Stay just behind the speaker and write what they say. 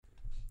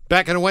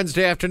Back on a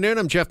Wednesday afternoon,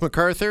 I'm Jeff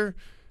MacArthur.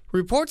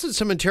 Reports that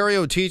some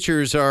Ontario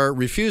teachers are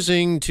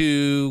refusing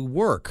to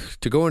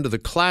go into the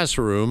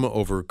classroom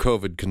over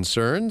COVID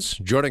concerns.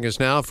 Joining us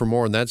now for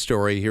more on that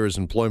story, here is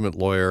employment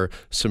lawyer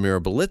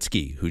Samira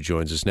Belitsky, who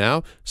joins us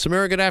now.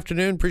 Samira, good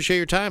afternoon. Appreciate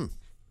your time.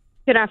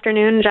 Good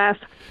afternoon, Jeff.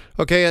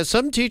 Okay,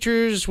 some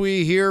teachers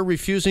we hear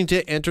refusing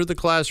to enter the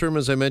classroom,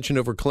 as I mentioned,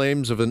 over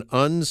claims of an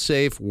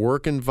unsafe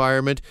work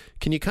environment.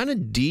 Can you kind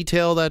of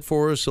detail that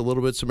for us a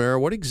little bit, Samira?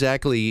 What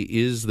exactly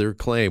is their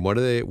claim? Why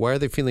are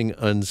they feeling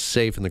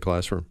unsafe in the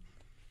classroom?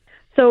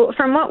 So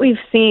from what we've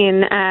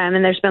seen,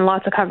 and there's been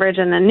lots of coverage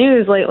in the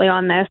news lately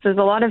on this, is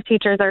a lot of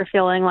teachers are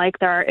feeling like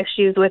there are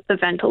issues with the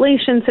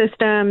ventilation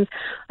systems,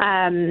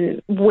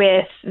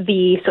 with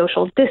the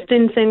social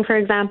distancing, for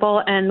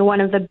example. And one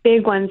of the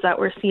big ones that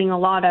we're seeing a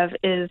lot of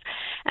is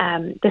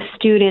the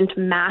student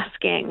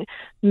masking.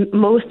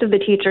 Most of the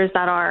teachers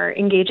that are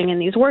engaging in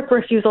these work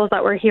refusals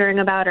that we're hearing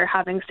about are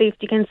having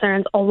safety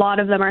concerns. A lot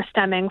of them are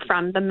stemming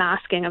from the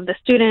masking of the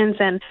students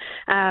and,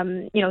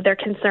 they're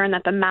concerned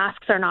that the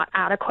masks are not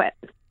adequate.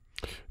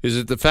 Is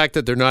it the fact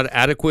that they're not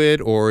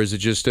adequate, or is it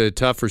just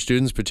tough for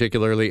students,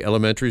 particularly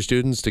elementary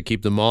students, to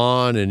keep them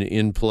on and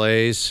in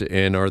place?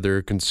 And are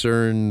there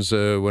concerns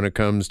when it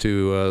comes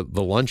to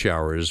the lunch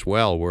hour as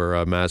well,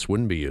 where masks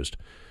wouldn't be used?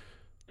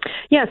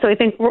 Yeah, so I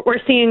think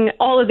we're seeing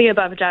all of the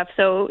above, Jeff.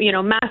 So,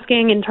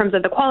 masking in terms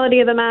of the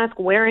quality of the mask,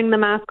 wearing the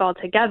mask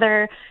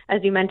altogether. As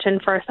you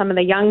mentioned, for some of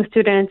the young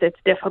students, it's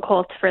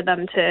difficult for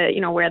them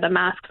to, wear the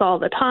masks all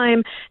the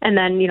time. And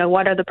then,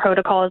 what are the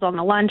protocols on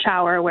the lunch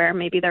hour where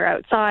maybe they're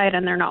outside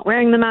and they're not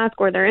wearing the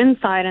mask, or they're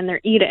inside and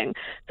they're eating.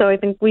 So I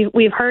think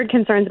we've heard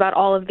concerns about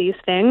all of these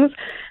things.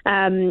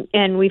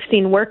 And we've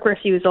seen work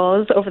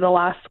refusals over the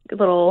last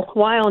little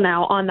while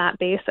now on that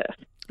basis.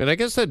 And I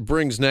guess that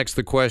brings next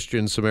the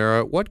question,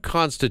 Samira, what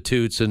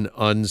constitutes an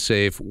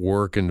unsafe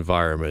work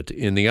environment?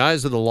 In the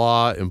eyes of the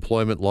law,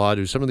 employment law,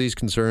 do some of these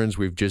concerns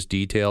we've just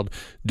detailed,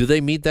 do they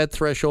meet that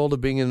threshold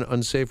of being an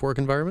unsafe work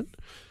environment?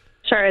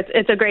 Sure,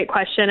 it's a great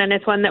question, and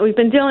it's one that we've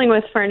been dealing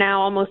with for now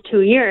almost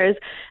 2 years.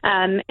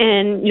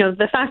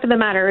 The fact of the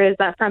matter is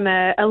that from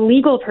a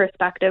legal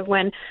perspective,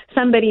 when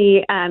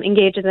somebody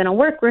engages in a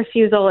work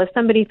refusal, if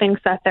somebody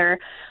thinks that their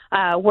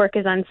work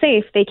is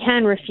unsafe, they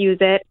can refuse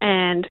it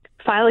and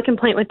file a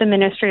complaint with the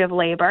Ministry of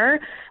Labor,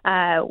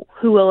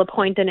 who will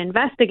appoint an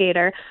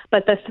investigator,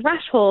 but the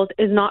threshold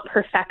is not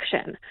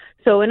perfection.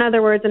 So in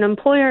other words, an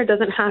employer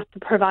doesn't have to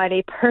provide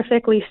a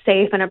perfectly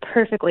safe and a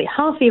perfectly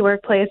healthy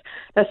workplace.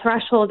 The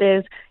threshold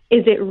is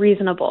it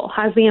reasonable?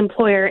 Has the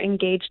employer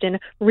engaged in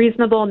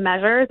reasonable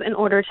measures in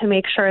order to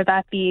make sure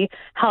that the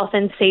health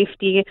and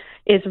safety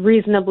is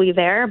reasonably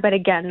there, but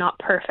again, not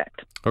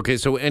perfect? Okay,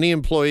 so any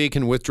employee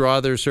can withdraw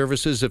their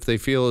services if they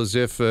feel as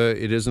if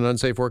it is an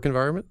unsafe work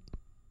environment?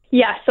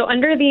 Yes. So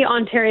under the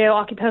Ontario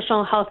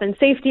Occupational Health and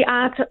Safety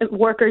Act,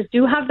 workers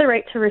do have the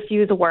right to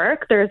refuse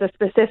work. There is a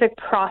specific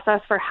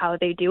process for how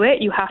they do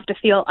it. You have to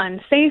feel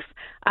unsafe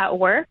at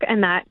work,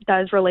 and that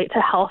does relate to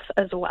health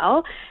as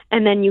well.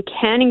 And then you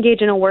can engage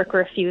in a work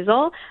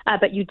refusal,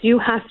 but you do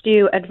have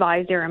to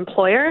advise your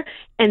employer.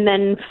 And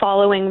then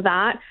following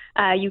that,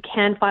 you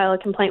can file a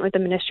complaint with the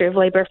Ministry of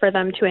Labor for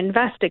them to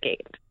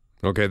investigate.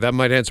 Okay, that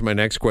might answer my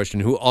next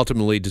question. Who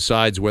ultimately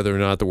decides whether or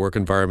not the work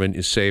environment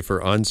is safe or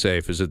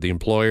unsafe? Is it the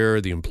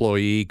employer, the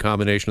employee,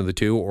 combination of the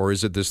two, or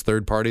is it this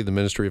third party, the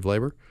Ministry of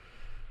Labor?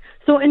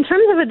 So in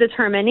terms of a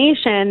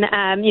determination,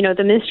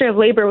 the Ministry of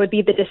Labor would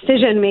be the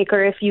decision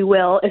maker, if you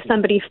will, if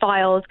somebody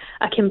files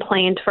a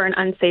complaint for an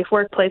unsafe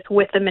workplace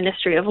with the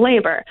Ministry of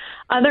Labor.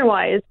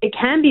 Otherwise, it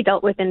can be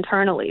dealt with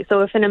internally. So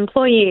if an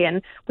employee,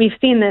 and we've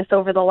seen this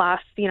over the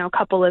last,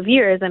 couple of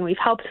years, and we've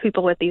helped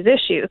people with these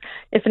issues,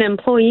 if an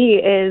employee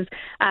is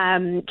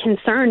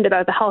concerned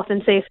about the health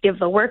and safety of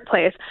the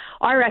workplace,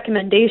 our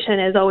recommendation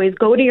is always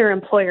go to your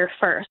employer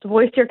first,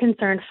 voice your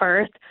concern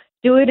first,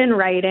 do it in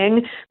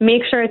writing,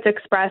 make sure it's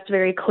expressed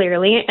very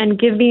clearly, and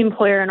give the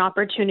employer an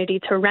opportunity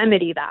to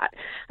remedy that.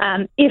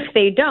 If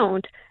they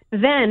don't,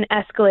 then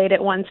escalate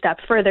it one step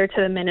further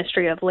to the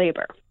Ministry of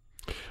Labor.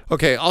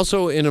 Okay,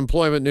 also in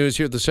employment news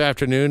here this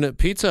afternoon,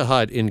 Pizza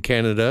Hut in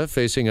Canada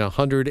facing a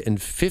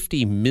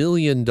 $150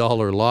 million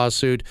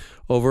lawsuit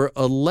over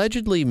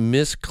allegedly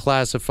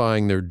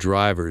misclassifying their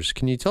drivers.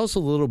 Can you tell us a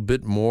little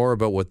bit more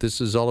about what this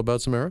is all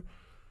about, Samira?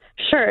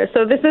 Sure.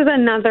 So this is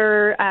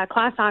another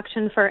class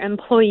action for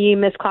employee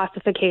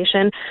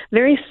misclassification,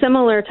 very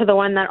similar to the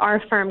one that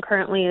our firm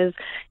currently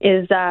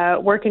is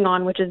working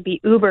on, which is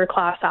the Uber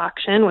class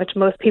action, which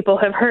most people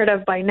have heard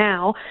of by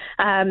now.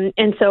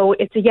 And so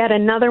it's yet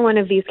another one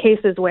of these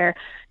cases where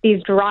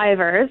these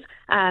drivers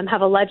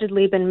have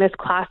allegedly been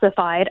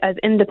misclassified as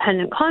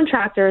independent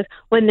contractors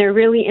when they're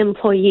really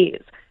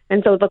employees.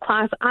 And so the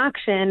class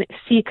action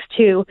seeks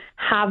to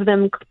have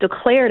them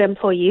declared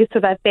employees so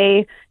that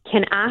they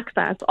can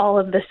access all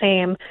of the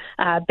same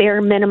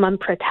bare minimum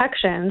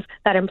protections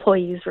that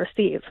employees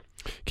receive.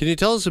 Can you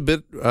tell us a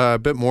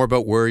bit more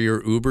about where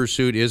your Uber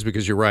suit is?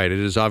 Because you're right,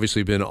 it has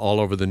obviously been all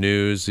over the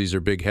news. These are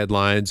big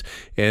headlines.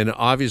 And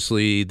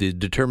obviously the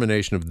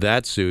determination of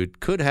that suit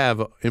could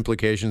have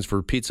implications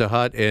for Pizza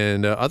Hut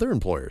and other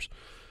employers.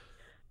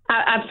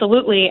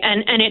 Absolutely,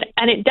 and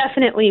it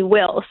definitely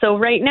will. So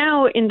right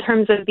now, in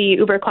terms of the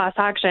Uber class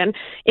action,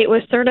 it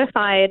was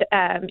certified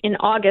in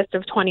August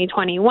of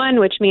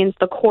 2021, which means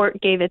the court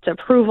gave its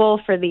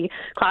approval for the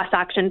class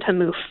action to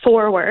move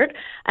forward.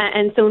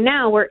 And so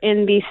now we're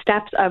in the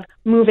steps of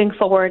moving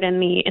forward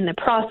in the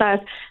process,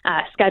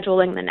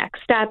 scheduling the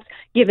next steps,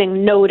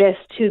 giving notice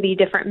to the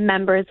different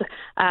members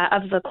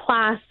of the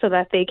class so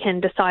that they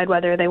can decide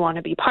whether they want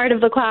to be part of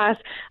the class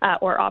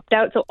or opt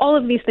out. So all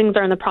of these things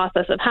are in the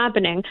process of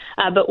happening.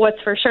 But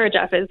what's for sure,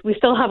 Jeff, is we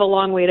still have a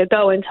long way to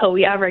go until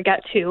we ever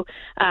get to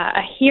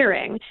a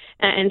hearing.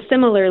 And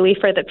similarly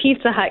for the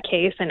Pizza Hut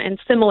case and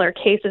similar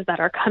cases that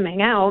are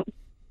coming out,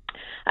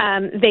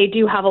 they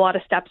do have a lot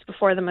of steps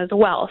before them as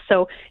well.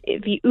 So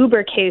the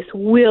Uber case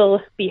will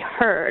be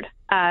heard.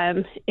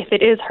 If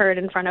it is heard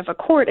in front of a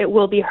court, it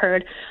will be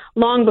heard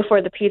long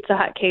before the Pizza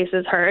Hut case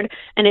is heard,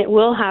 and it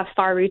will have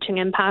far-reaching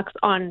impacts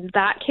on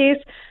that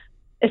case,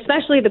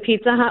 especially the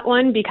Pizza Hut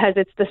one, because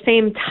it's the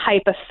same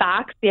type of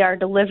facts. They are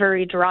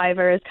delivery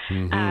drivers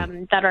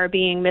that are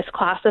being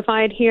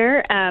misclassified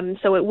here.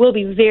 So it will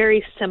be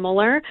very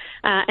similar.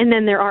 And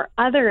then there are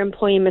other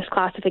employee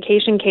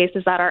misclassification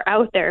cases that are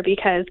out there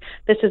because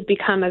this has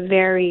become a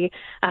very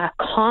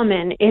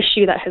common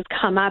issue that has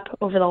come up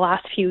over the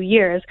last few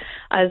years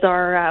as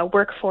our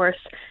workforce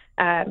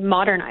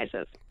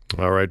modernizes.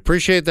 All right.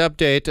 Appreciate the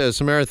update.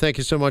 Samara, thank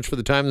you so much for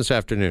the time this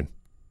afternoon.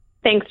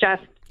 Thanks,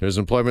 Jeff. There's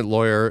employment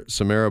lawyer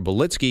Samara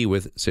Belitsky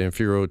with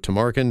Samfiru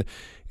Tamarkin.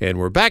 And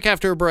we're back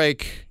after a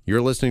break. You're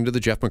listening to The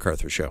Jeff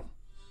MacArthur Show.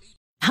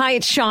 Hi,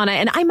 it's Shauna,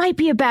 and I might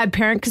be a bad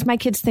parent because my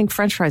kids think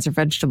French fries are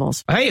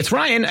vegetables. Hey, it's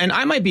Ryan, and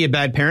I might be a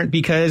bad parent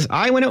because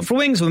I went out for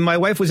wings when my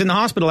wife was in the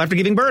hospital after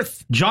giving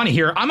birth. Johnny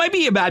here. I might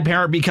be a bad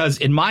parent because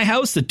in my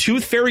house, the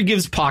tooth fairy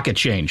gives pocket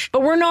change.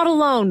 But we're not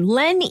alone.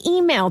 Len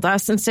emailed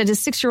us and said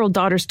his 6-year-old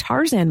daughter's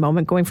Tarzan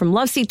moment going from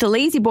love seat to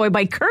lazy boy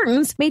by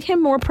curtains made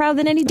him more proud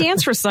than any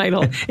dance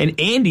recital. And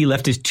Andy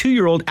left his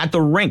 2-year-old at the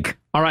rink.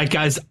 All right,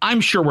 guys,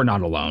 I'm sure we're not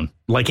alone.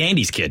 Like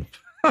Andy's kid.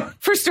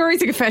 For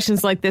stories and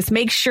confessions like this,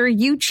 make sure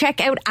you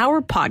check out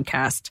our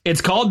podcast.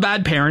 It's called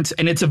Bad Parents,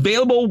 and it's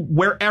available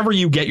wherever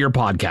you get your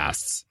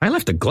podcasts. I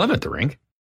left a glove at the rink.